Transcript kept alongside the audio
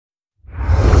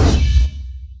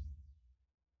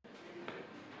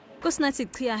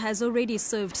Nkosinathi Chiya has already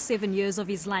served 7 years of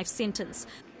his life sentence.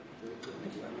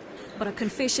 But a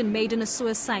confession made in a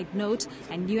suicide note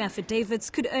and new affidavits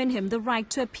could earn him the right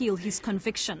to appeal his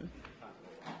conviction.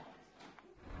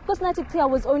 Nkosinathi Chiya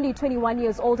was only 21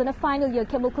 years old and a final-year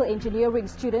chemical engineering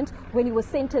student when he was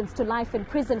sentenced to life in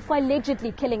prison for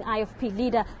allegedly killing IFP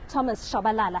leader Thomas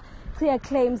Shabalala. Chiya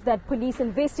claims that police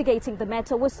investigating the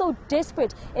matter were so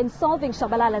desperate in solving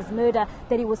Shabalala's murder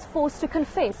that he was forced to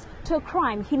confess to a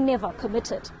crime he never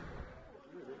committed.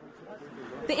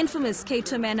 The infamous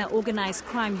Cato Manor organized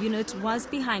crime unit was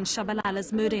behind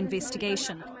Shabalala's murder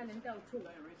investigation.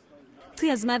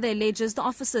 Chiya's mother alleges the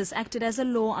officers acted as a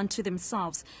law unto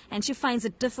themselves, and she finds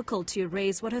it difficult to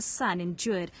erase what her son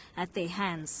endured at their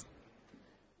hands.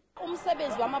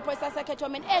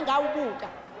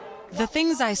 The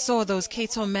things I saw those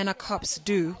Cato Manor cops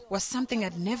do was something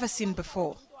I'd never seen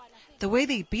before. The way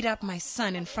they beat up my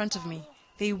son in front of me,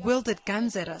 they wielded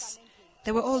guns at us.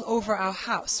 They were all over our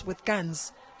house with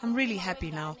guns. I'm really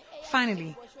happy now.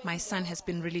 Finally, my son has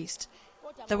been released.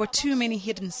 There were too many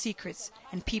hidden secrets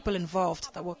and people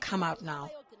involved that will come out now.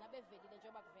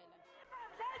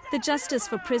 The Justice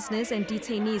for Prisoners and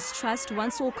Detainees Trust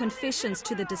wants all confessions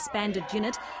to the disbanded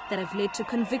unit that have led to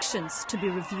convictions to be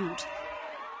reviewed.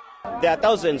 There are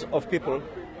thousands of people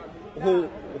who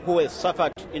have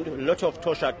suffered a lot of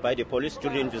torture by the police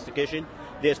during the investigation.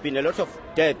 There's been a lot of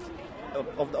death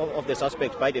of the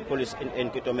suspect by the police in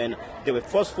Cato Manor. There were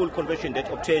forceful confessions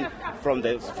that obtained from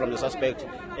the suspect,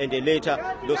 and then later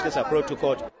those cases are brought to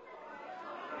court.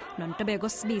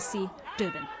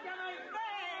 Durban.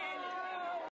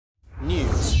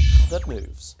 News that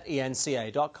moves.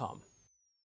 eNCA.com.